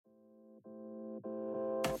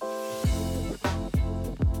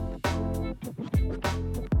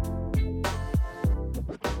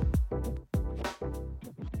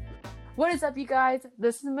What is up, you guys?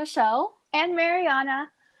 This is Michelle. And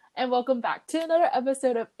Mariana. And welcome back to another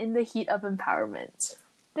episode of In the Heat of Empowerment.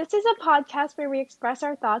 This is a podcast where we express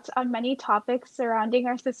our thoughts on many topics surrounding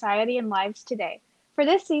our society and lives today. For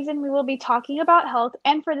this season, we will be talking about health,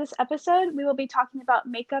 and for this episode, we will be talking about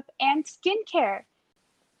makeup and skincare.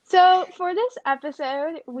 So, for this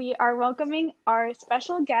episode, we are welcoming our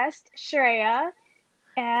special guest, Shreya.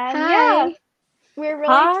 And Hi. We're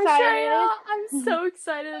really Hi, excited. Shreya! I'm so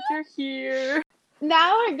excited that you're here.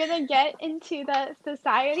 Now we're going to get into the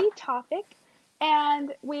society topic,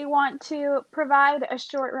 and we want to provide a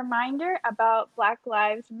short reminder about Black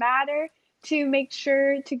Lives Matter to make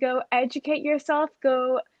sure to go educate yourself,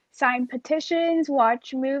 go sign petitions,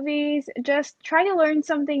 watch movies, just try to learn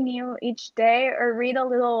something new each day or read a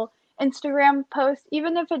little Instagram post.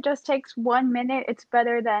 Even if it just takes 1 minute, it's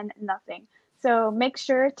better than nothing. So make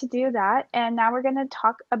sure to do that. And now we're going to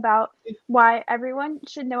talk about why everyone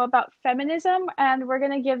should know about feminism. And we're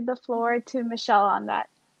going to give the floor to Michelle on that.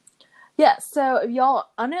 Yeah, so if y'all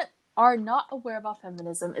are not aware about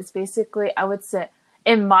feminism, it's basically, I would say,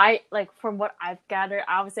 from what I've gathered,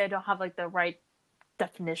 obviously I don't have the right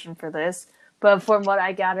definition for this, but from what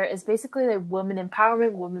I gather, it's basically women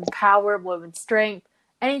empowerment, women power, women strength,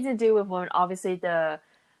 anything to do with women. Obviously the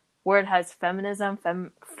word has feminism,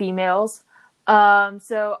 females.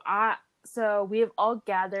 So we have all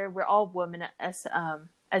gathered. We're all women, as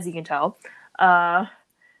you can tell.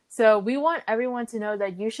 So we want everyone to know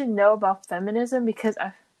that you should know about feminism because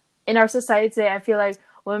in our society today, I feel like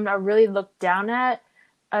women are really looked down at,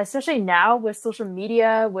 especially now with social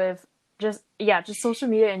media, with just social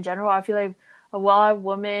media in general. I feel like a lot of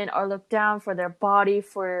women are looked down for their body,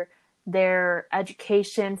 for their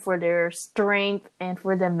education, for their strength, and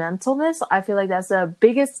for their mentalness. I feel like that's the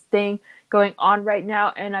biggest thing going on right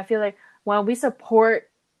now. And I feel like when we support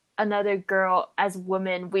another girl as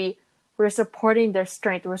women, we're supporting their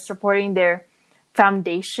strength, we're supporting their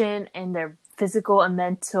foundation and their physical and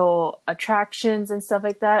mental attractions and stuff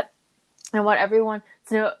like that. And want everyone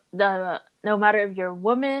to know no matter if you're a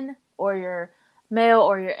woman or you're male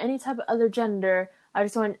or you're any type of other gender, I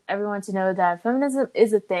just want everyone to know that feminism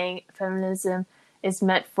is a thing. Feminism is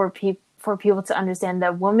meant for people to understand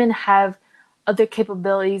that women have other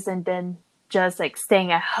capabilities and then just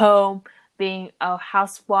staying at home, being a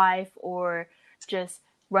housewife, or just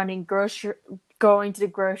going to the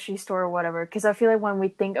grocery store or whatever. Because I feel like when we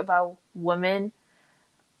think about women,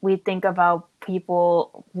 we think about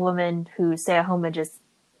women who stay at home and just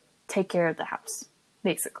take care of the house,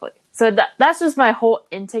 basically. So that's just my whole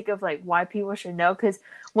intake of why people should know. Because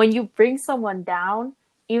when you bring someone down,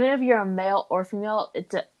 even if you're a male or female,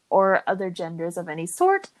 or other genders of any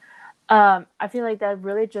sort, I feel like that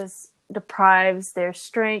really just deprives their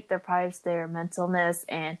strength, deprives their mentalness,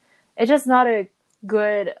 and it's just not a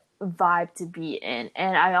good vibe to be in.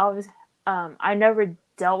 And I never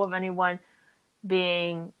dealt with anyone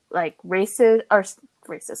being sexist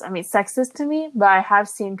to me, but I have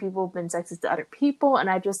seen people been sexist to other people, and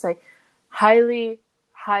I just highly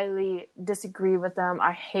disagree with them.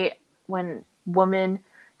 I hate when women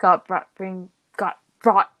got brought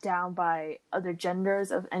down by other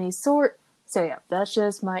genders of any sort. So yeah, that's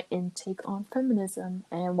just my intake on feminism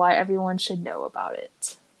and why everyone should know about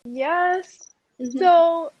it. Yes. Mm-hmm.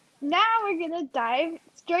 So now we're going to dive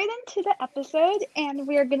straight into the episode, and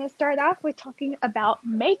we're going to start off with talking about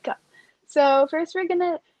makeup. So first we're going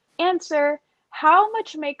to answer, how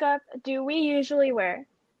much makeup do we usually wear?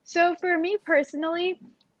 So for me personally,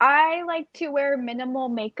 I like to wear minimal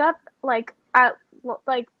makeup, at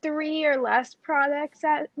 3 or less products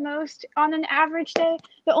at most on an average day.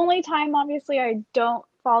 The only time obviously I don't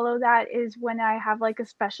follow that is when I have a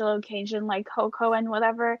special occasion like Coco and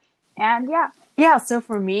whatever. And yeah, so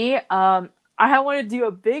for me, I want to do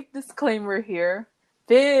a big disclaimer here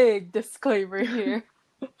that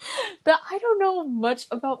I don't know much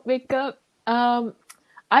about makeup. I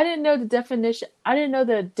didn't know the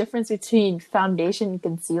difference between foundation and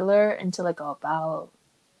concealer until about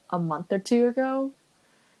a month or two ago.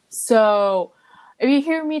 So if you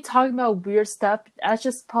hear me talking about weird stuff, that's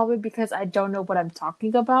just probably because I don't know what I'm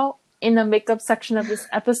talking about in the makeup section of this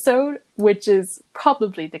episode, which is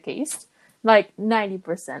probably the case.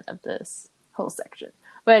 90% of this whole section.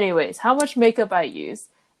 But anyways, how much makeup I use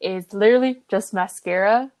is literally just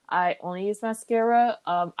mascara. I only use mascara.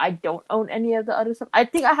 I don't own any of the other stuff. I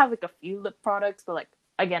think I have a few lip products, but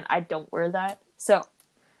again, I don't wear that. So,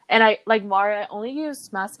 and I Mara, I only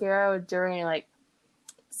use mascara during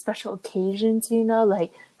special occasions,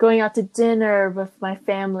 going out to dinner with my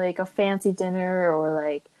family, a fancy dinner, or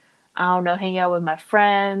I don't know, hang out with my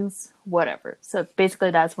friends, whatever. So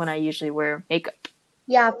basically that's when I usually wear makeup.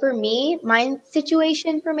 Yeah, for me, my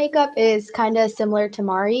situation for makeup is kind of similar to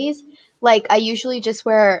Mari's. Like, I usually just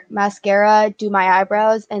wear mascara, do my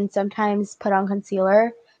eyebrows, and sometimes put on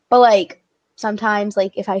concealer. But, like, sometimes,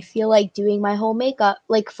 like, if I feel like doing my whole makeup,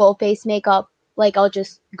 like full face makeup, like, I'll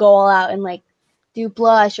just go all out and, like, do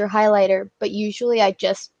blush or highlighter. But usually I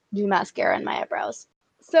just do mascara and my eyebrows.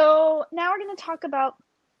 So now we're going to talk about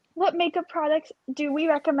what makeup products do we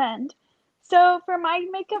recommend. So for my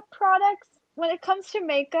makeup products, when it comes to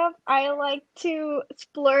makeup, I like to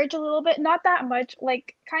splurge a little bit, not that much,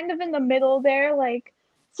 like kind of in the middle there. Like,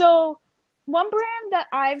 so one brand that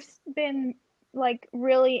I've been like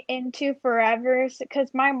really into forever, because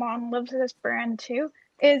my mom loves this brand too,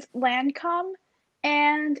 is Lancome.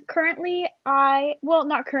 And currently, well,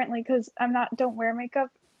 not currently because I'm not don't wear makeup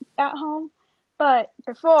at home, but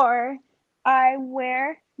before I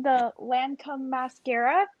wear the Lancome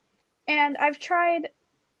mascara, and I've tried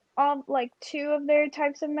all like two of their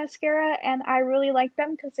types of mascara, and I really like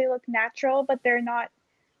them because they look natural, but they're not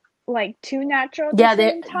like too natural at the Yeah,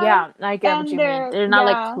 same time. I get what And you mean. they're, They're not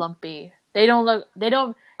like yeah. clumpy. They don't look. They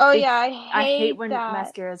don't. Oh They. yeah, I I hate hate when that.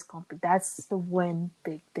 mascara is clumpy. That's the one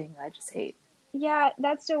big thing I just hate. Yeah,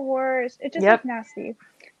 that's the worst. It just looks Yep. nasty.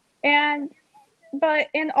 And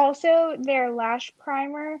and also their lash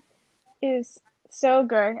primer is so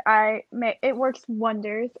good. It works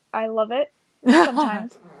wonders. I love it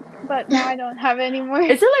sometimes, but now I don't have it anymore.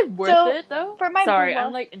 Is it like worth So it though? for my Sorry,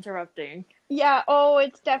 I'm blush, like interrupting. yeah, oh,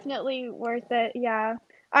 it's definitely worth it. Yeah,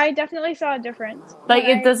 I definitely saw a difference Like when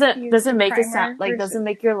it I doesn't used the make it sound primer like doesn't versus.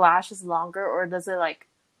 make your lashes longer, or does it like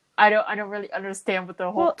I don't really understand what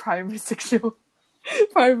the whole Well, primer section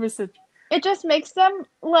primer section. it just makes them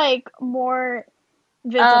like more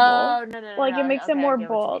visible. Oh, Like it no. makes them Okay, I more get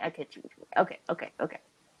what you mean. bold. I get you. Okay.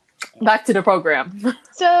 Back to the program.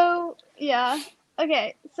 So, yeah.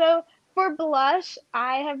 Okay. So, for blush,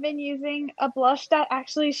 I have been using a blush that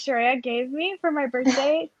actually Shreya gave me for my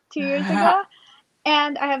birthday 2 years ago,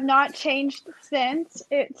 and I have not changed since.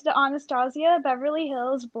 It's the Anastasia Beverly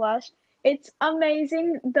Hills blush. It's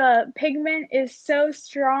amazing. The pigment is so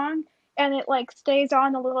strong and it like stays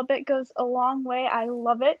on a little bit, goes a long way. I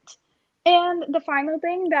love it. And the final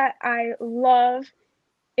thing that I love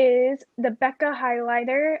is the Becca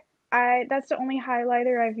highlighter. I That's the only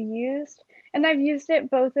highlighter I've used, and I've used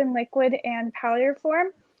it both in liquid and powder form,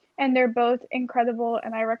 and they're both incredible,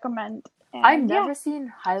 and I recommend. I've And yeah. never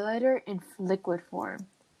seen highlighter in liquid form,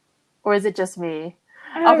 or is it just me?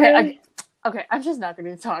 Oh Okay, really? okay. I'm just not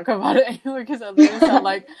going to talk about it anymore because I literally sound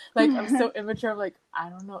like I'm so immature. I'm like I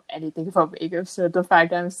don't know anything about makeup, so the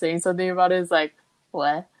fact that I'm saying something about it is like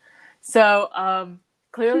what? So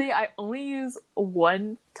clearly I only use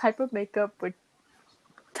one type of makeup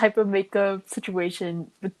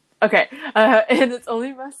situation. But, okay, and it's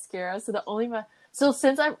only mascara. So so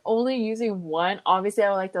since I'm only using one, obviously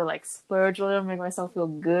I would like to like splurge a little, make myself feel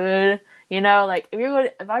good. You know, like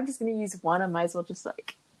if I'm just gonna use one, I might as well just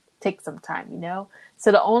like take some time. You know.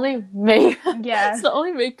 So the only Yeah. so the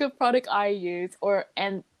only makeup product I use,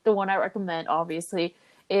 and the one I recommend, obviously,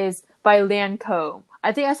 is by Lancome.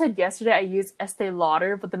 I think I said yesterday I used Estee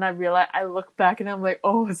Lauder, but then I realized I look back and I'm like,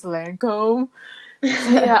 oh, it's Lancome.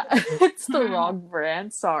 So yeah, it's the wrong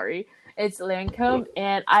brand. Sorry, it's Lancome,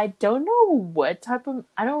 and I don't know what type of.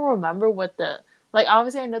 I don't remember what the like.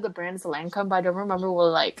 Obviously, I know the brand is Lancome, but I don't remember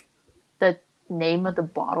what like the name of the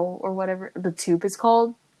bottle or whatever the tube is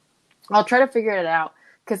called. I'll try to figure it out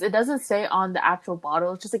because it doesn't say on the actual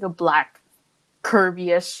bottle. It's just like a black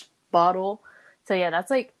curvy-ish bottle. So yeah,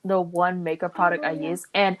 that's like the one makeup product I use,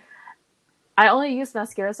 and I only use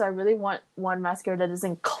mascara, so I really want one mascara that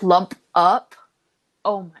doesn't clump up.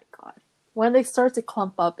 Oh my god. When they start to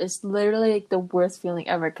clump up, it's literally like the worst feeling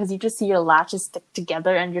ever because you just see your lashes stick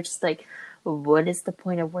together and you're just like, what is the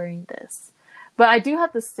point of wearing this? But I do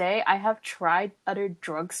have to say, I have tried other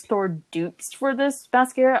drugstore dupes for this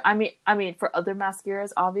mascara. I mean for other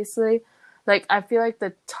mascaras, obviously. Like I feel like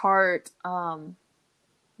the Tarte,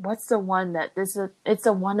 what's the one that it's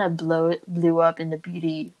the one that blew up in the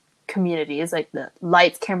beauty community. It's like the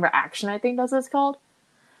Lights Camera Action, I think that's what it's called.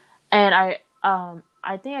 And I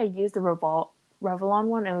think I used the Revlon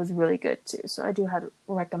one and it was really good too. So I do have to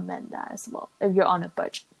recommend that as well if you're on a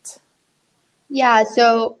budget. Yeah,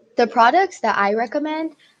 so the products that I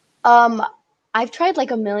recommend, um, I've tried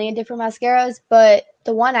like a million different mascaras, but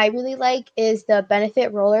the one I really like is the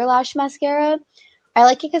Benefit Roller Lash Mascara. I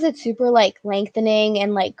like it because it's super like lengthening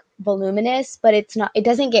and like voluminous, but it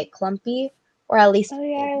doesn't get clumpy, or at least Oh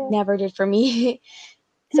it yeah. never did for me.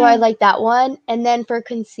 So I like that one. And then for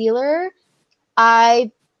concealer,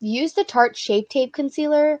 I use the Tarte Shape Tape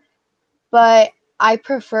concealer, but I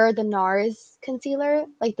prefer the NARS concealer,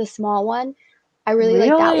 like the small one. I really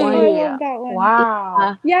like that Oh, I one. Really? love that one.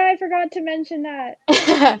 Wow. Yeah, I forgot to mention that.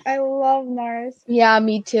 I love NARS. Yeah,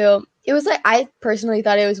 me too. It was like I personally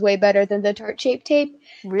thought it was way better than the Tarte Shape Tape.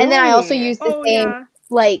 And then I also Really? used the Oh same yeah.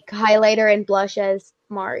 like highlighter and blush as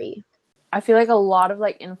Mari. I feel like a lot of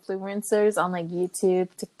like influencers on like YouTube,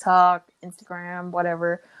 TikTok, Instagram,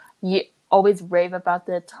 whatever, you always rave about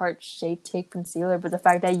the Tarte Shape Tape concealer, but the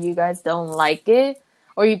fact that you guys don't like it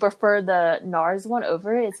or you prefer the NARS one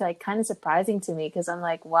over it, it's like kind of surprising to me because I'm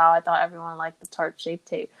like, wow, I thought everyone liked the Tarte Shape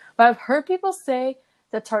Tape. But I've heard people say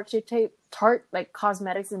the Tarte Shape Tape, Tarte like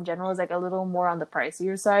cosmetics in general is like a little more on the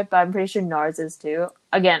pricier side, but I'm pretty sure NARS is too.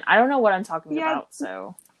 Again, I don't know what I'm talking Yeah, about,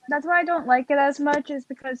 so. that's why I don't like it as much, is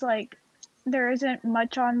because like there isn't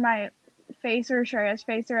much on my face or Shreya's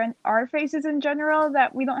face or our faces in general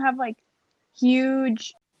that we don't have like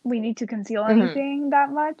huge, we need to conceal anything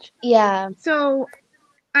that much. Yeah. So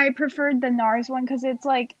I preferred the NARS one because it's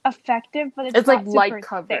like effective, but it's It's like not light super thick.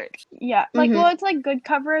 coverage. Yeah, like well, it's like good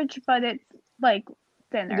coverage, but it's like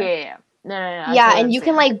thinner. Yeah. No, I Yeah, totally and you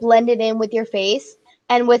can understand. like blend it in with your face.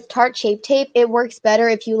 And with Tarte Shape Tape, it works better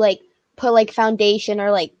if you like put like foundation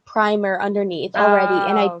or like primer underneath already.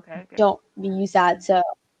 And I Oh, okay. don't use that, so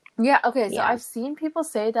Yeah, okay, so yeah. I've seen people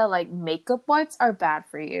say that like makeup wipes are bad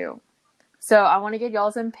for you. So I want to get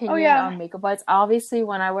y'all's Oh opinion yeah, on makeup wipes. Obviously,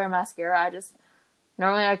 when I wear mascara,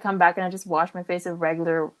 normally I come back and I just wash my face with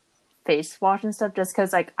regular face wash and stuff just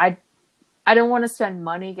because like I don't want to spend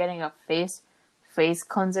money getting a face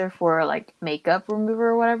cleanser for like makeup remover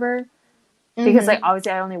or whatever. Because like Mm-hmm.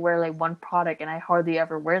 obviously I only wear like one product and I hardly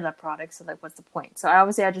ever wear that product, so like what's the point? So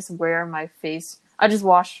I just wear my face. I just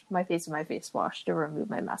wash my face with my face wash to remove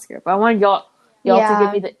my mascara. But I want y'all to give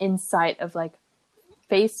Yeah. me the insight of like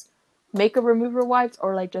face makeup remover wipes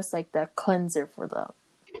or like just like the cleanser for the.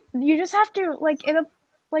 you just have to like it.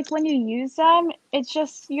 Like when you use them, it's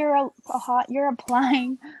just you're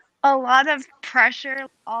applying a lot of pressure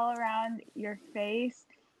all around your face,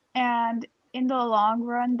 and in the long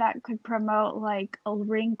run, that could promote like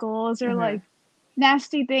wrinkles or Mm-hmm, like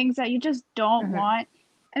nasty things that you just don't mm-hmm, want.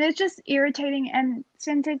 And it's just irritating. And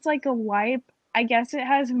since it's like a wipe, I guess it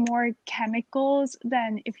has more chemicals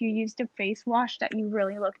than if you used a face wash that you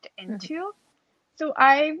really looked mm-hmm. into.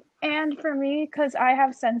 And for me, because I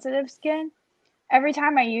have sensitive skin, every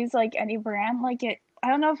time I use like any brand, like I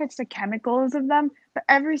don't know if it's the chemicals of them, but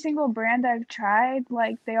every single brand I've tried,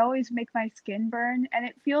 like they always make my skin burn,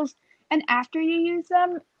 and and after you use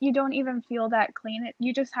them, you don't even feel that clean.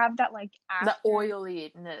 You just have that like The after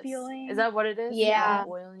oiliness. Is feeling. that what it is? The Yeah. Yeah.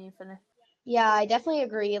 oiliness. Yeah, I definitely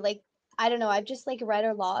agree. Like, I don't know, I've just like read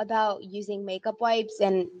a lot about using makeup wipes,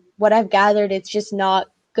 and what I've gathered, it's just not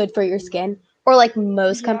good for your skin. Or like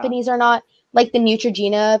most Yeah. companies are not. Like the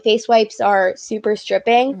Neutrogena face wipes are super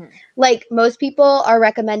stripping. Mm-hmm. Like most people are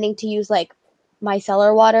recommending to use like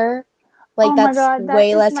micellar water. Like Oh my that's God, that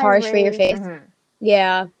way is less my harsh for your rave. face. Mm-hmm.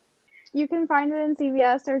 Yeah. You can find it in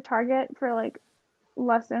CVS or Target for like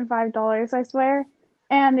less than $5, I swear.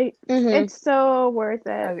 And Mhm. it's so worth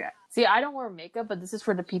it. Okay. See, I don't wear makeup, but this is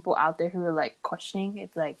for the people out there who are like questioning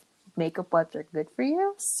if like makeup wipes are good for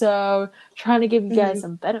you. So trying to give you guys Mhm.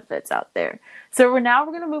 some benefits out there. So we're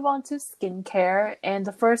gonna move on to skincare, and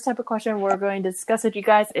the first type of question we're going to discuss with you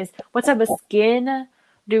guys is what type of skin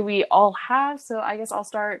do we all have? So I guess I'll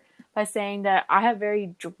start by saying that I have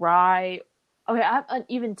very dry. Okay, I have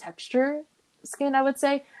uneven texture skin. I would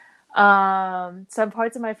say. Some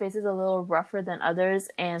parts of my face is a little rougher than others,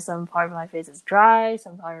 and some part of my face is dry,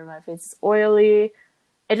 some part of my face is oily.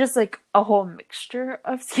 It's just like a whole mixture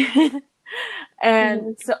of skin.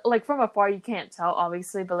 And Mhm. so, like, from afar, you can't tell,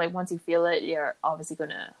 obviously, but like, once you feel it, you're obviously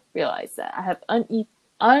gonna realize that I have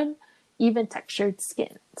uneven textured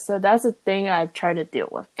skin. So that's a thing I've tried to deal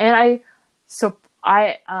with. So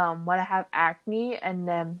when I have acne and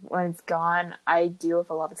then when it's gone, I deal with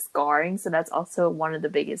a lot of scarring. So that's also one of the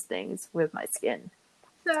biggest things with my skin.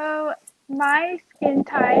 So my skin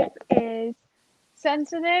type is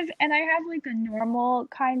sensitive, and I have like a normal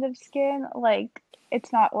kind of skin, like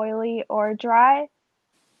it's not oily or dry.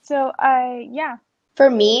 So yeah. For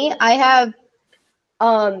me, I have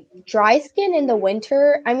dry skin in the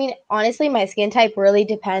winter. I mean, honestly, my skin type really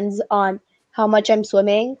depends on how much I'm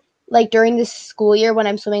swimming. Like during the school year when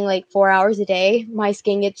I'm swimming like 4 hours a day, my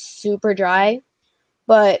skin gets super dry.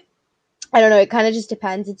 But I don't know, it kind of just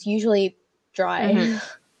depends. It's usually Mm-hmm. dry.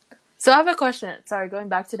 So I have a question. Sorry, going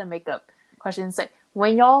back to the makeup question. It's like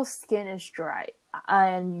when y'all skin is dry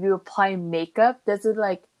and you apply makeup, does it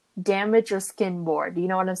like damage your skin more? Do you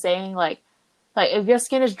know what I'm saying? Like like if your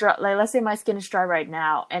skin is dry, like let's say my skin is dry right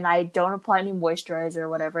now, and I don't apply any moisturizer or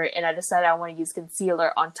whatever, and I decide I want to use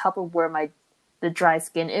concealer on top of where the dry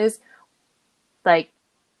skin is, like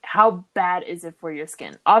how bad is it for your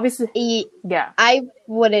skin? Obviously, yeah, I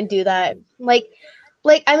wouldn't do that. Like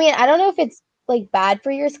I mean, I don't know if it's like bad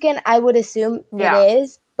for your skin. I would assume it yeah,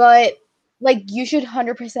 is, but like you should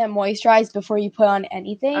 100% moisturize before you put on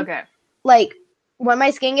anything. okay, Like when my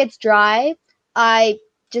skin gets dry, I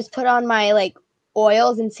just put on my like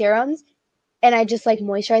oils and serums and I just like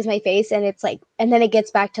moisturize my face and it's like and then it gets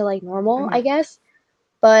back to like normal, I mm-hmm. guess.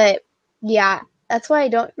 But yeah, that's why I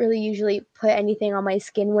don't really usually put anything on my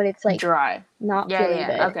skin when it's like Dry. not Yeah, feeling yeah,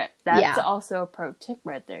 good. okay. That's Yeah. also a pro tip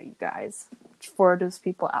right there, you guys, for those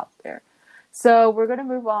people out there. So we're gonna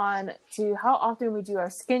move on to how often we do our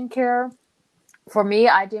skincare. For me,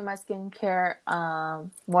 I do my skincare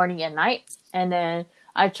morning and night, and then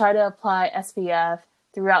I try to apply SPF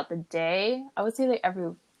throughout the day. I would say like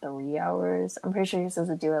every 3 hours. I'm pretty sure you're supposed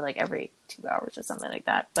to do it like every 2 hours or something like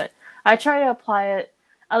that. But I try to apply it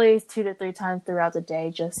at least 2 to 3 times throughout the day,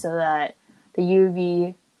 just so that the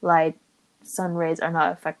UV light, sun rays are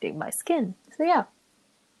not affecting my skin. So yeah.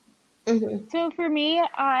 Mm-hmm. So for me,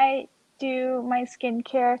 I do my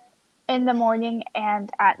skincare in the morning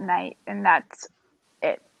and at night, and that's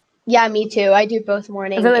it. Yeah, me too. I do both I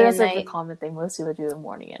morning feel like and that's like the night. common thing. Most people do the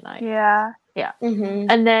morning and night. Yeah. Yeah. Mm-hmm.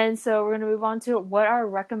 And then, so we're going to move on to what our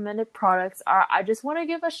recommended products are. I just want to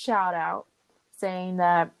give a shout out saying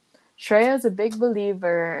that Shreya is a big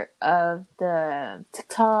believer of the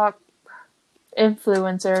TikTok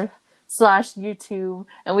influencer slash YouTube,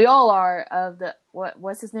 and we all are of the,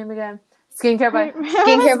 what's his name again? Skincare by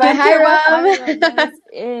Skincare by Hiram. Hiram. That is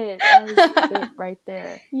it. That is it right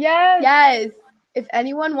there. Yes. Yes. If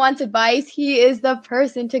anyone wants advice, he is the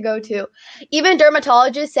person to go to. Even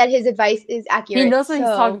dermatologists said his advice is accurate. He knows what he's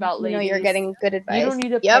talking So, about, you know, ladies. you're getting good advice. You don't need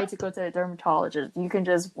to pay Yep. to go to a dermatologist. You can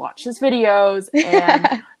just watch his videos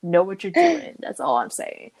and know what you're doing. That's all I'm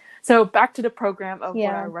saying. So back to the program of what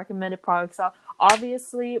Yeah. our recommended products are.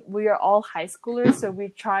 Obviously, we are all high schoolers, so we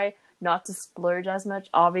try not to splurge as much,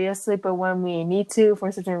 obviously. But when we need to,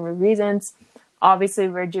 for certain reasons, obviously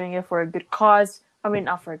we're doing it for a good cause. I mean,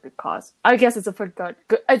 not for a good cause. I guess it's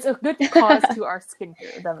it's a good cause to our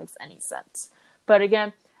skincare, if that makes any sense. But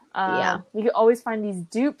again, Yeah. you can always find these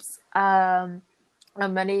dupes of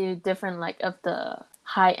many different like of the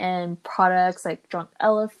high-end products like Drunk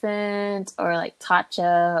Elephant or like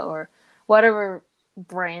Tatcha or whatever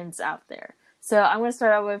brands out there. So I'm going to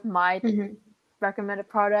start out with my Mm-hmm. recommended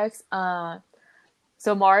products.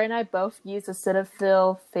 So Mari and I both use the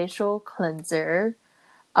Cetaphil facial cleanser.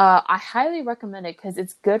 I highly recommend it because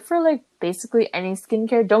it's good for like basically any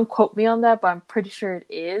skincare. Don't quote me on that, but I'm pretty sure it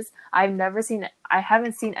is. I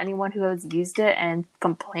haven't seen anyone who has used it and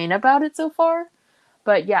complain about it so far.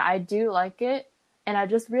 But yeah, I do like it. And I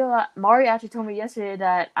just realized, Mari actually told me yesterday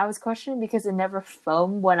that I was questioning because it never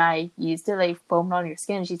foamed when I used it, like foamed on your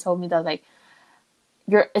skin. And she told me that like,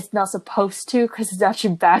 it's not supposed to because it's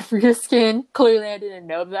actually bad for your skin. Clearly I didn't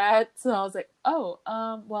know that. So I was like, oh,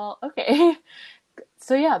 well, okay.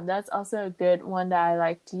 So yeah, that's also a good one that I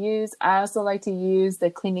like to use. I also like to use the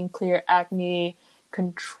Clean and Clear Acne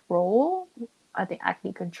Control. I think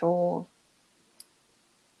Acne Control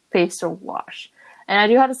facial wash. And I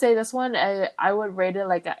do have to say this one, I would rate it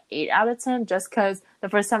like an 8 out of 10 just because the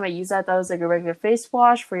first time I used that, I thought it was like a regular face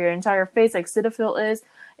wash for your entire face like Cetaphil is.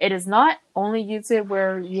 It is not. Only use it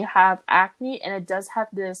where you have acne, and it does have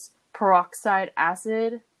this peroxide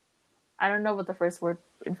acid. I don't know what the first word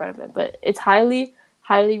in front of it, but it's I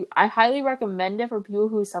highly recommend it for people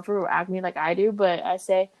who suffer with acne like I do, but I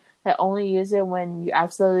say that only use it when you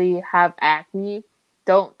absolutely have acne.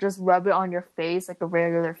 Don't just rub it on your face like a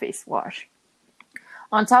regular face wash.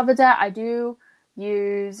 On top of that, I do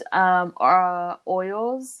use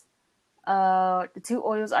oils. The two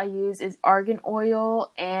oils I use is argan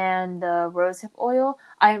oil and rosehip oil.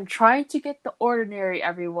 I am trying to get the ordinary,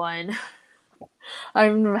 everyone.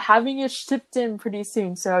 I'm having it shipped in pretty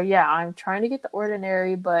soon. So yeah, I'm trying to get the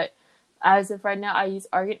ordinary, but as of right now, I use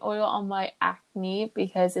argan oil on my acne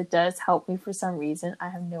because it does help me for some reason. I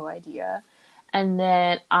have no idea. And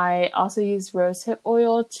then I also use rosehip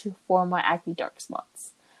oil for my acne dark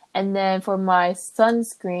spots. And then for my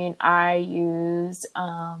sunscreen, I use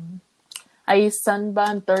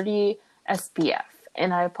Sunburn 30 SPF,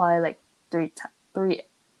 and I apply like three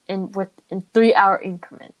in 3 hour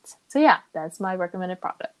increments. So yeah, that's my recommended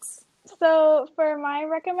products. So for my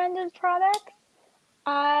recommended products,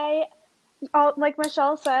 like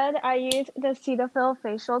Michelle said, I use the Cetaphil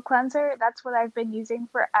facial cleanser. That's what I've been using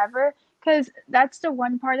forever because that's the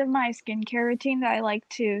one part of my skincare routine that I like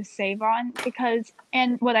to save on because,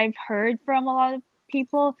 and what I've heard from a lot of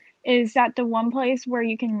people is that the one place where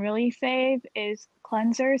you can really save is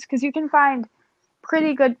cleansers because you can find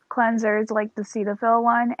pretty good cleansers like the Cetaphil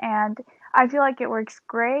one, and I feel like it works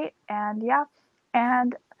great. And yeah,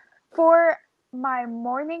 and for my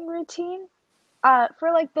morning routine,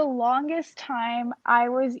 for like the longest time, I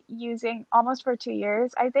was using almost for 2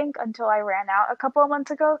 years, I think, until I ran out a couple of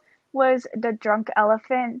months ago, was the Drunk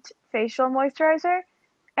Elephant facial moisturizer.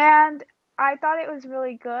 And I thought it was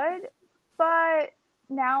really good, but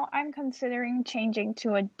now I'm considering changing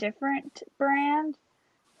to a different brand.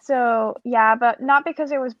 So, yeah, but not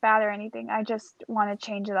because it was bad or anything. I just want to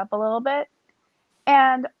change it up a little bit.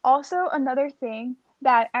 And also another thing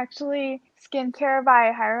that actually Skincare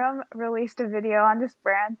by Hiram released a video on this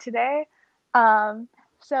brand today. Um,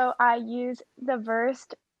 so I use the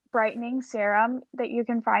Versed brightening serum that you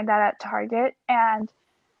can find that at Target, and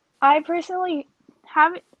I personally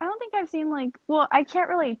haven't. I don't think I've seen like. Well, I can't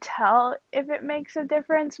really tell if it makes a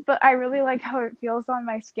difference, but I really like how it feels on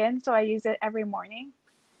my skin, so I use it every morning.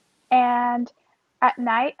 And at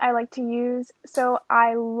night, I like to use, so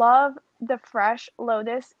I love the Fresh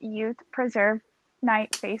Lotus Youth Preserve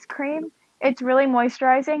Night Face Cream. It's really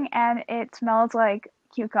moisturizing and it smells like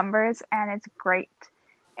cucumbers and it's great.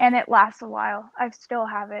 And it lasts a while. I still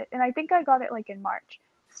have it. And I think I got it like in March.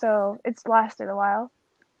 So it's lasted a while.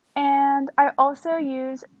 And I also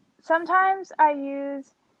use, sometimes I use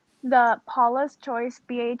the Paula's Choice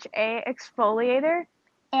BHA exfoliator,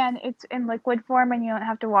 and it's in liquid form and you don't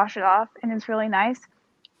have to wash it off, and it's really nice.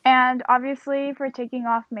 And obviously, for taking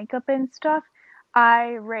off makeup and stuff,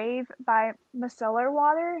 I rave by micellar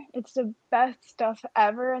water. It's the best stuff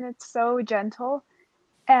ever, and it's so gentle.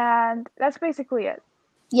 And that's basically it.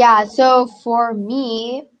 Yeah, so for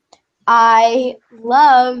me, I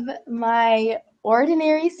love my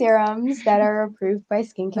ordinary serums that are approved by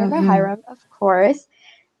Skincare by Hiram, of course.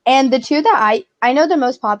 And the two that I know the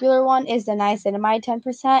most popular one is the niacinamide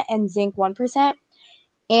 10% and zinc 1%.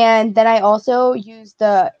 And then I also use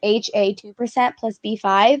the HA 2% plus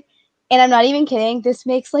B5. And I'm not even kidding, this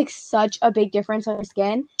makes like such a big difference on your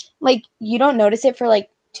skin. Like you don't notice it for like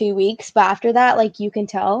 2 weeks, but after that, like you can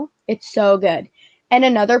tell it's so good. And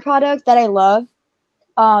another product that I love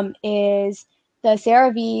is the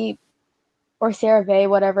CeraVe or CeraVe,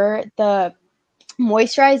 whatever, the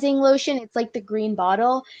moisturizing lotion. It's like the green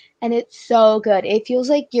bottle, and it's so good. It feels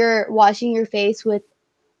like you're washing your face with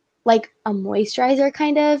like a moisturizer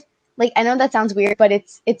kind of. Like I know that sounds weird, but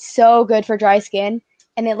it's so good for dry skin,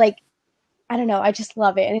 and it like I don't know, I just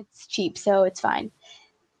love it, and it's cheap, so it's fine.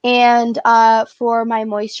 And for my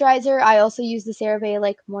moisturizer, I also use the CeraVe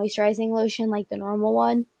like moisturizing lotion, like the normal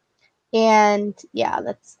one. And yeah,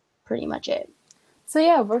 that's pretty much it. So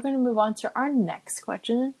yeah, we're going to move on to our next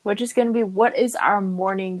question, which is going to be, what is our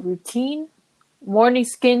morning routine? Morning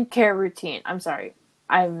skincare routine. I'm sorry,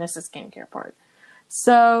 I missed the skincare part.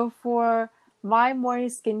 So for my morning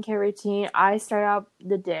skincare routine, I start out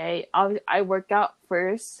the day. I work out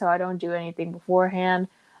first, so I don't do anything beforehand.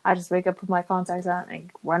 I just wake up, put my contacts on, and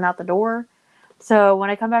run out the door. So when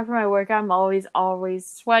I come back from my workout, I'm always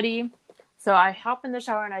sweaty. So I hop in the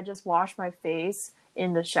shower and I just wash my face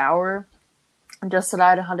in the shower, just so that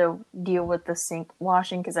I don't have to deal with the sink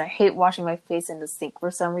washing, because I hate washing my face in the sink for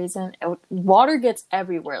some reason. Water gets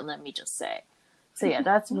everywhere, let me just say. So yeah,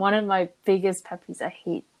 that's one of my biggest pet peeves. I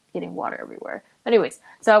hate getting water everywhere. But anyways,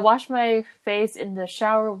 so I wash my face in the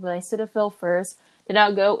shower with my Cetaphil first. Then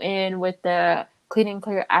I'll go in with the Clean and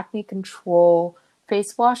Clear Acne Control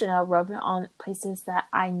face wash, and I'll rub it on places that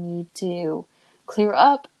I need to clear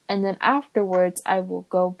up. And then afterwards, I will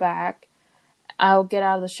go back. I'll get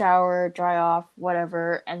out of the shower, dry off,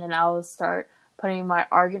 whatever, and then I'll start putting my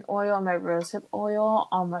argan oil and my rosehip oil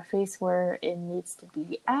on my face where it needs to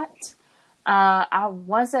be at.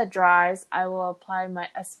 Once that dries, I will apply my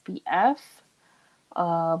SPF,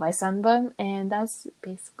 my sunburn, and that's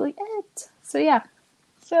basically it. So yeah.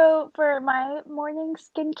 So for my morning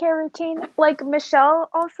skincare routine, like Michelle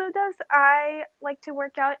also does, I like to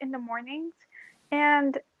work out in the mornings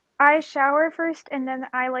and I shower first and then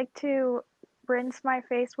I like to rinse my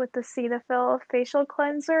face with the Cetaphil facial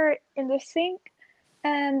cleanser in the sink,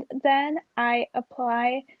 and then I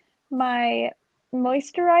apply my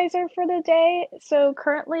moisturizer for the day. So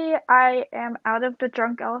currently I am out of the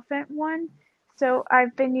Drunk Elephant one. So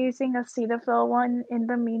I've been using a Cetaphil one in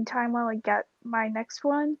the meantime while I get my next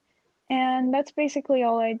one. And that's basically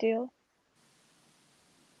all I do.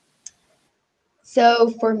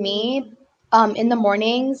 So for me, in the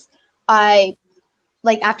mornings, I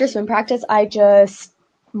like after swim practice, I just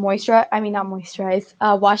wash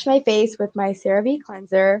my face with my CeraVe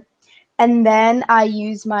cleanser, and then I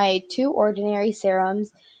use my 2 ordinary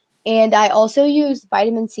serums, and I also use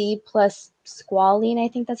vitamin C plus squalene, I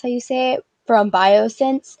think that's how you say it, from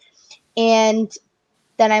Biosense, and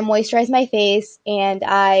then I moisturize my face and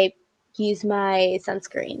I use my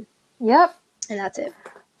sunscreen, Yep. and that's it.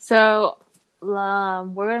 So,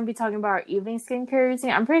 we're gonna be talking about our evening skincare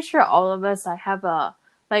routine. I'm pretty sure all of us, I have a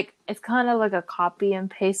like it's kind of like a copy and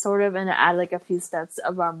paste sort of, and add like a few steps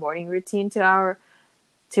of our morning routine to our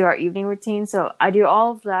evening routine. So I do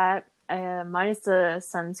all of that, minus the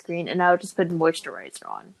sunscreen, and I'll just put moisturizer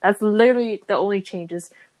on. That's literally the only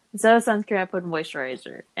changes. Instead of sunscreen, I put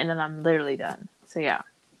moisturizer, and then I'm literally done. So yeah.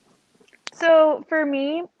 So for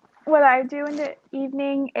me, what I do in the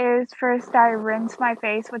evening is first I rinse my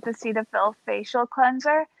face with the Cetaphil facial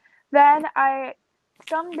cleanser. Then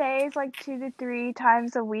some days, like 2 to 3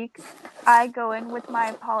 times a week, I go in with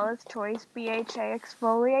my Paula's Choice BHA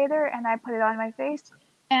exfoliator and I put it on my face.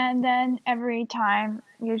 And then every time,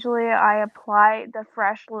 usually I apply the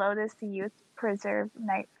Fresh Lotus Youth Preserve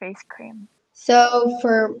Night Face Cream. So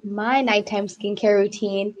for my nighttime skincare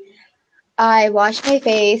routine, I wash my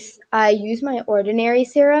face, I use my ordinary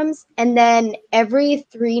serums, and then every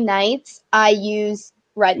 3 nights I use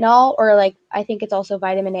retinol, or like I think it's also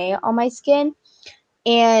vitamin A, on my skin.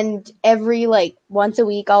 And every like once a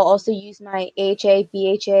week I'll also use my AHA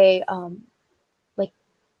BHA like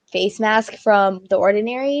face mask from The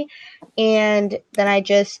Ordinary, and then I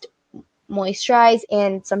just moisturize,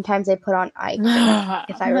 and sometimes I put on eye cream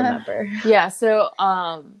if I remember. Yeah, so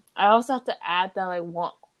I also have to add that like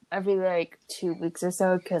every like 2 weeks or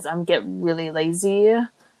so, because I'm getting really lazy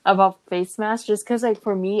about face masks. Just because like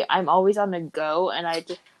for me, I'm always on the go, and I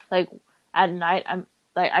just like at night I'm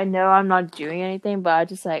like I know I'm not doing anything, but I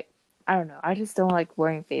just like I don't know, I just don't like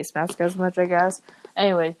wearing face masks as much, I guess.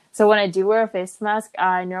 Anyway, so when I do wear a face mask,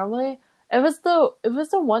 I normally it was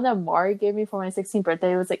the one that Mari gave me for my 16th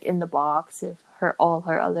birthday. It was like in the box of all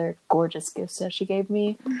her other gorgeous gifts that she gave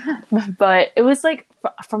me. But it was like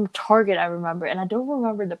from Target, I remember, and I don't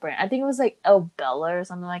remember the brand. I think it was like El Bella or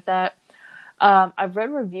something like that. I've read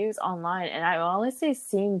reviews online, and I honestly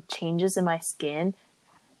seen changes in my skin,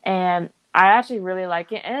 and I actually really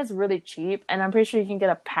like it, and it's really cheap. And I'm pretty sure you can get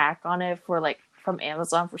a pack on it for like from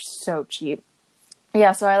Amazon for so cheap.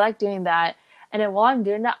 Yeah, so I like doing that. And then while I'm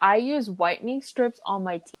doing that, I use whitening strips on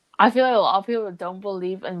my teeth. I feel like a lot of people don't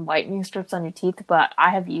believe in whitening strips on your teeth, but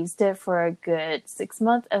I have used it for a good 6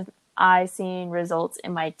 months, and I seen results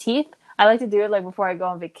in my teeth. I like to do it like before I go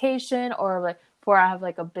on vacation, or like before I have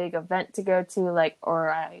like a big event to go to, like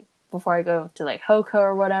before I go to like Hoka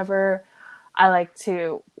or whatever. I like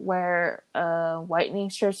to wear whitening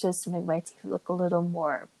strips just to make my teeth look a little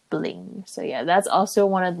more bling. So yeah, that's also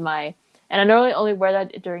one of my. And I normally only wear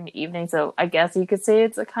that during the evening, so I guess you could say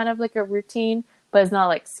it's a kind of like a routine, but it's not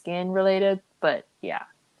like skin related. But yeah.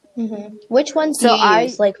 Mm-hmm. Which ones do So you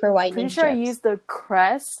use, like for whitening pretty sure I strips? use the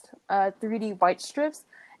Crest 3D white strips.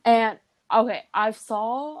 And okay, I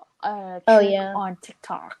saw a trick on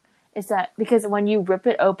TikTok. Is that because when you rip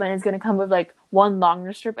it open, it's gonna come with like one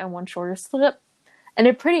longer strip and one shorter strip, and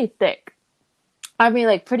they're pretty thick. I mean,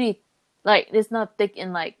 like pretty, like it's not thick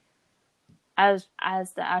in like as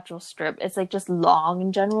the actual strip. It's like just long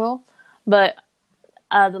in general, but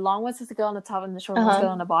the long ones has to go on the top and the short ones go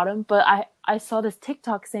on the bottom. But I saw this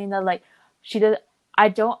TikTok saying that like she did. I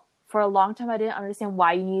don't for a long time I didn't understand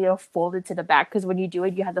why you need to fold it to the back, because when you do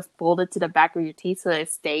it you have to fold it to the back of your teeth so that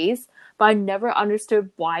it stays. But I never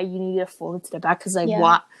understood why you need to fold it to the back, because like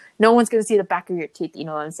what, no one's gonna see the back of your teeth. You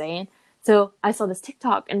know what I'm saying? So I saw this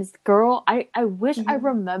TikTok, and this girl, I wish I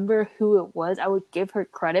remember who it was. I would give her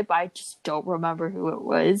credit, but I just don't remember who it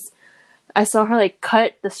was. I saw her like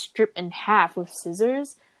cut the strip in half with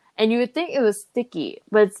scissors, and you would think it was sticky,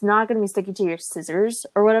 but it's not going to be sticky to your scissors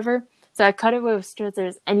or whatever. So I cut it with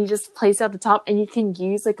scissors, and you just place it at the top, and you can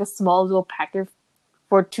use like a small little packer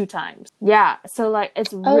for 2 times. Yeah, so like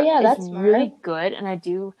it's really good, and I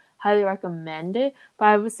do highly recommend it. But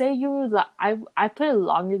I would say I put it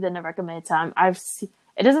longer than the recommended time.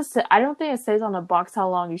 It doesn't say, I don't think it says on the box how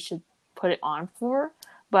long you should put it on for.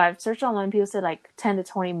 But I've searched online, people said like 10 to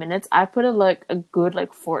 20 minutes. I put it like a good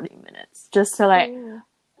like 40 minutes just to like.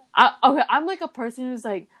 I'm like a person who's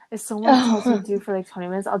like, if someone tells me to do for like 20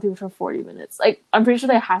 minutes, I'll do it for 40 minutes. Like I'm pretty sure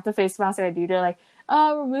they have the face mask that I do. They're like,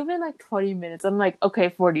 we're moving like 20 minutes. I'm like, okay,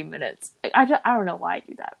 40 minutes. Like, I don't know why I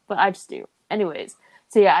do that, but I just do. Anyways,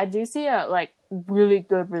 so yeah, I do see a like really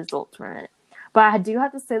good results from it. But I do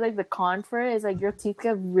have to say, like, the con for it is like your teeth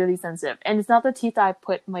get really sensitive, and it's not the teeth that I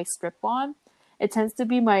put my strip on. It tends to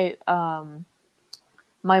be my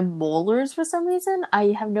my molars for some reason.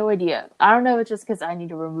 I have no idea. I don't know if it's just because I need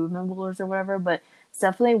to remove my molars or whatever, but it's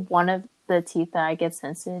definitely one of the teeth that I get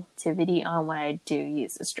sensitivity on when I do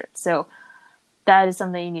use the strip. So that is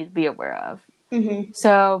something you need to be aware of. Mm-hmm.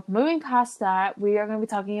 So moving past that, we are going to be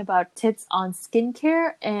talking about tips on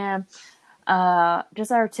skincare and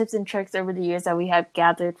just our tips and tricks over the years that we have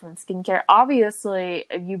gathered from skincare. Obviously,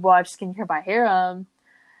 if you watch Skincare by Harem,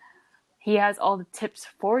 he has all the tips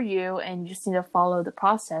for you, and you just need to follow the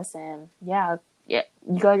process. And yeah, you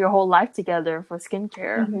got your whole life together for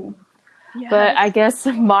skincare. Mm-hmm. Yes. But I guess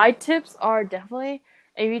my tips are definitely,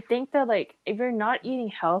 if you think that like if you're not eating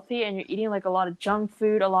healthy and you're eating like a lot of junk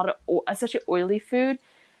food, a lot of especially oily food,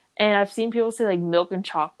 and I've seen people say like milk and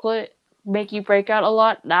chocolate make you break out a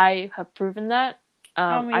lot. And I have proven that. Me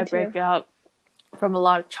I too. break out from a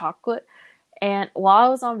lot of chocolate. And while I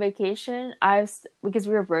was on vacation, because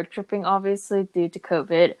we were road tripping, obviously due to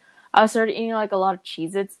COVID, I started eating like a lot of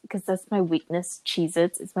Cheez-Its because that's my weakness.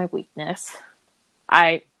 Cheez-Its is my weakness.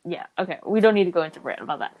 Okay, we don't need to go into rant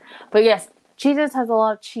about that. But yes, Cheez-Its has a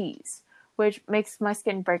lot of cheese, which makes my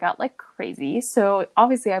skin break out like crazy. So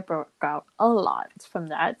obviously I broke out a lot from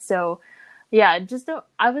that. So yeah, just don't,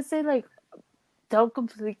 I would say like, don't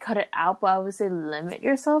completely cut it out, but I would say limit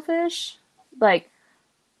yourself-ish. Like,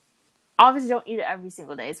 obviously don't eat it every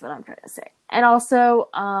single day is what I'm trying to say. And also,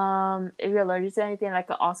 if you're allergic to anything, that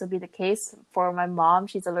could also be the case. For my mom,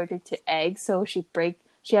 she's allergic to eggs, so she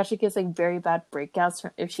actually gets like very bad breakouts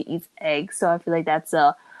if she eats eggs. So I feel like that's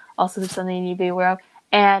also something you need to be aware of.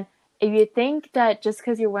 And if you think that just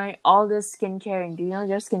because you're wearing all this skincare and doing all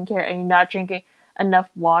your skincare and you're not drinking enough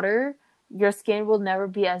water, your skin will never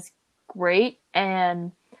be as great.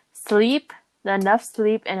 And enough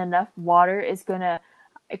sleep and enough water is gonna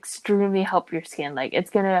extremely help your skin. Like, it's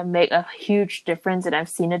gonna make a huge difference, and I've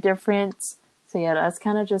seen a difference. So yeah, that's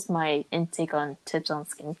kind of just my intake on tips on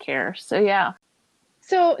skincare. So yeah.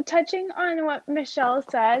 So, touching on what Michelle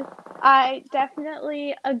said, I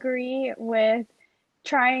definitely agree with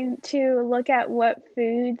trying to look at what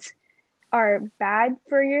foods are bad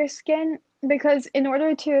for your skin, because in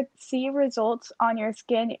order to see results on your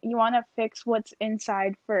skin, you want to fix what's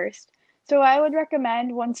inside first. So I would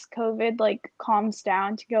recommend, once COVID like calms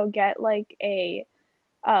down, to go get like a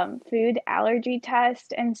food allergy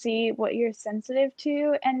test and see what you're sensitive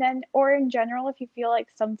to. And then, or in general, if you feel like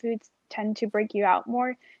some foods tend to break you out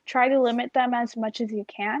more, try to limit them as much as you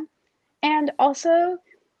can. And also,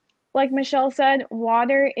 like Michelle said,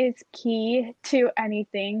 water is key to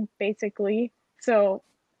anything, basically. So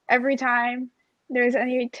every time there's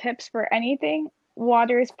any tips for anything,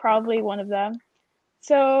 water is probably one of them.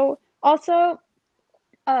 So also,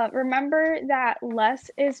 remember that less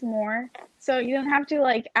is more. So you don't have to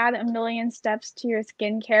like add a million steps to your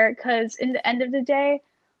skincare, because in the end of the day,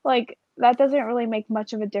 like that doesn't really make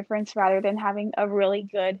much of a difference, rather than having a really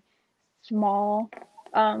good small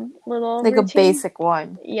little Like a routine. basic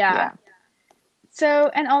one. Yeah. So,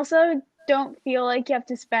 and also don't feel like you have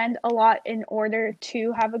to spend a lot in order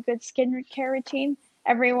to have a good skincare routine.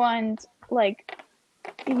 Everyone's like,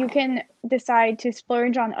 you can decide to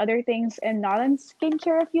splurge on other things and not on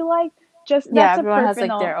skincare if you like. Just Yeah, that's a everyone has like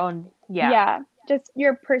personal, their own. yeah, just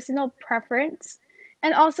your personal preference.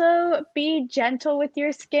 And also be gentle with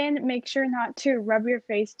your skin. Make sure not to rub your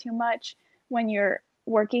face too much when you're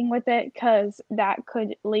working with it, because that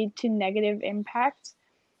could lead to negative impacts.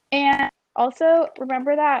 And also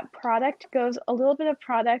remember that a little bit of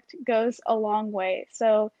product goes a long way.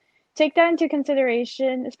 So take that into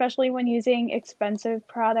consideration, especially when using expensive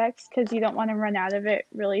products, because you don't want to run out of it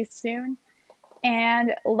really soon.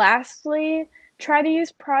 And lastly, try to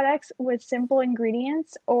use products with simple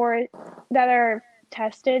ingredients, or that are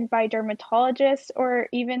tested by dermatologists, or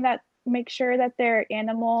even that make sure that they're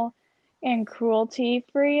animal and cruelty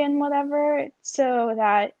free and whatever, so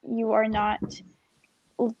that you are not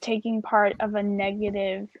taking part of a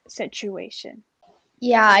negative situation.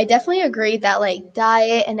 Yeah, I definitely agree that like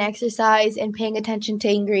diet and exercise and paying attention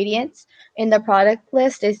to ingredients in the product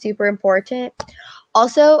list is super important.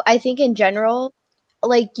 Also, I think in general,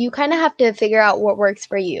 like you kind of have to figure out what works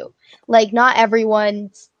for you. Like not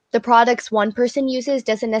the products one person uses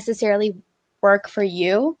doesn't necessarily work for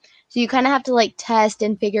you. So you kind of have to like test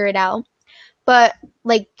and figure it out. But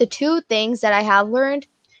like the two things that I have learned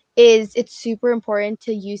is it's super important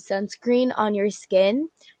to use sunscreen on your skin.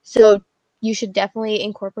 So you should definitely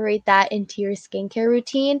incorporate that into your skincare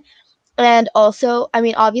routine. And also, I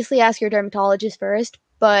mean, obviously ask your dermatologist first,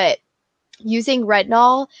 but using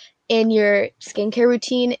retinol in your skincare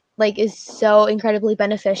routine like is so incredibly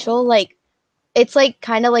beneficial. Like it's like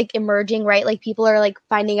kind of like emerging, right? Like people are like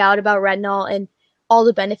finding out about retinol and all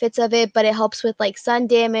the benefits of it, but it helps with like sun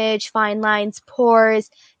damage, fine lines, pores.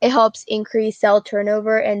 It helps increase cell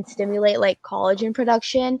turnover and stimulate like collagen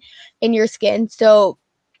production in your skin. So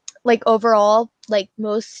like overall, like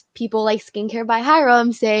most people like skincare by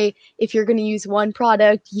Hyram say, if you're going to use one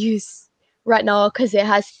product, use retinol because it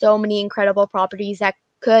has so many incredible properties that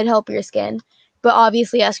could help your skin. But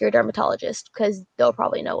obviously ask your dermatologist because they'll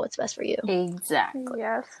probably know what's best for you. Exactly.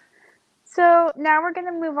 Yes. So now we're going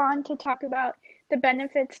to move on to talk about the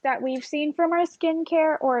benefits that we've seen from our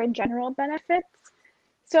skincare, or in general benefits.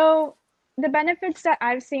 So the benefits that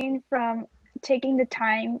I've seen from taking the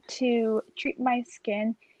time to treat my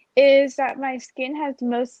skin is that my skin has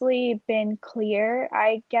mostly been clear.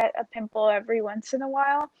 I get a pimple every once in a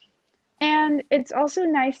while. And it's also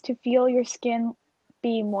nice to feel your skin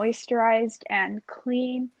be moisturized and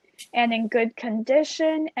clean and in good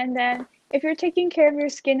condition. And then if you're taking care of your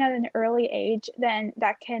skin at an early age, then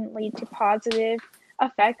that can lead to positive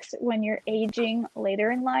effects when you're aging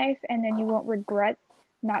later in life, and then you won't regret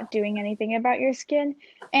not doing anything about your skin.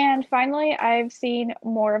 And finally, I've seen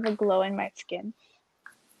more of a glow in my skin.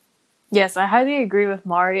 Yes, I highly agree with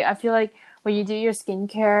Mari. I feel like when you do your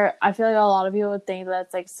skincare, I feel like a lot of people would think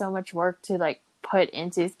that's like so much work to like put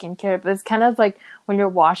into skincare, but it's kind of like when you're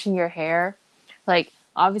washing your hair. Like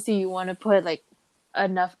obviously you want to put like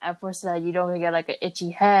enough effort so that you don't get like an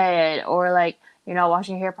itchy head, or like you're not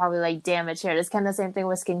washing your hair probably like damaged hair. It's kind of the same thing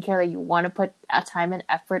with skincare. Like you want to put a time and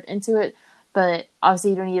effort into it, but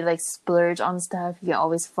obviously you don't need to like splurge on stuff. You can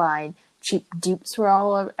always find cheap dupes for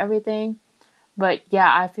all of everything. But yeah,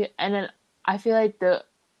 I feel like the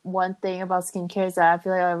one thing about skincare is that I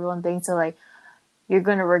feel like everyone thinks that like you're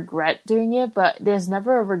gonna regret doing it, but there's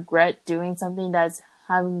never a regret doing something that's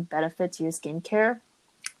having benefit to your skincare.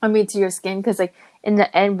 I mean, to your skin, because like in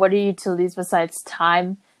the end, what are you to lose besides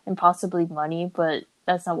time and possibly money? But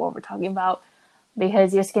that's not what we're talking about,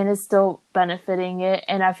 because your skin is still benefiting it.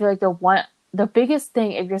 And I feel like the biggest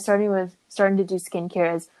thing if you're starting to do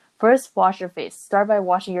skincare is first wash your face. Start by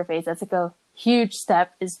washing your face. That's like a huge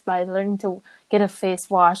step, is by learning to get a face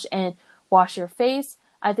wash and wash your face.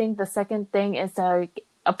 I think the second thing is like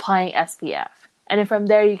applying SPF. And then from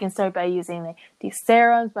there, you can start by using like these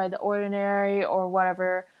serums by The Ordinary or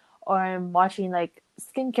whatever, or watching like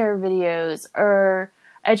skincare videos, or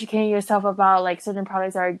educating yourself about like certain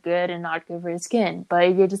products that are good and not good for your skin. But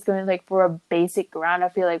if you're just going like for a basic round, I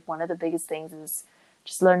feel like one of the biggest things is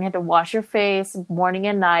just learning how to wash your face morning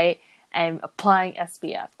and night and applying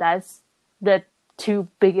SPF. That's the two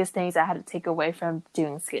biggest things I had to take away from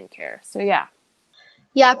doing skincare. So yeah.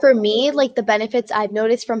 Yeah, for me, like the benefits I've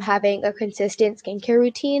noticed from having a consistent skincare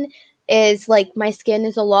routine is like my skin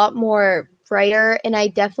is a lot more brighter and I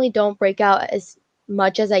definitely don't break out as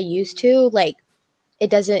much as I used to. Like it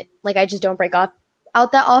doesn't like I just don't break out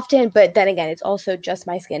that often, but then again, it's also just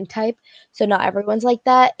my skin type, so not everyone's like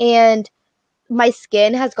that. And my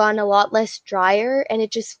skin has gotten a lot less drier and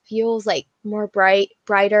it just feels like more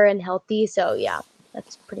brighter and healthy. So yeah,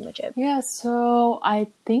 that's pretty much it. Yeah, so I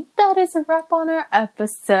think that is a wrap on our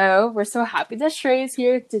episode. We're so happy that Shrey is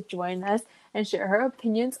here to join us and share her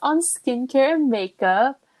opinions on skincare and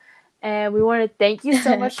makeup. And we want to thank you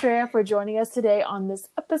so much, Shreya, for joining us today on this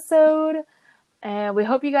episode. And we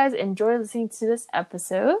hope you guys enjoy listening to this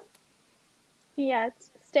episode. Yes.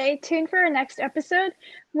 Stay tuned for our next episode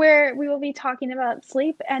where we will be talking about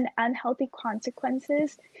sleep and unhealthy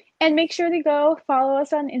consequences. And make sure to go follow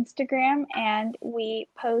us on Instagram, and we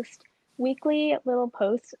post weekly little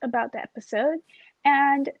posts about the episode.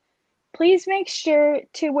 And please make sure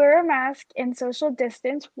to wear a mask and social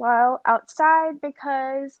distance while outside,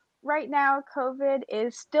 because right now COVID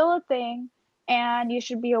is still a thing and you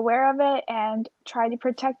should be aware of it and try to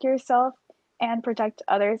protect yourself and protect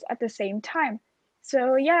others at the same time.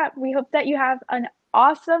 So yeah, we hope that you have an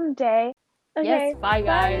awesome day. Okay, Yes, bye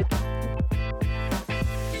guys.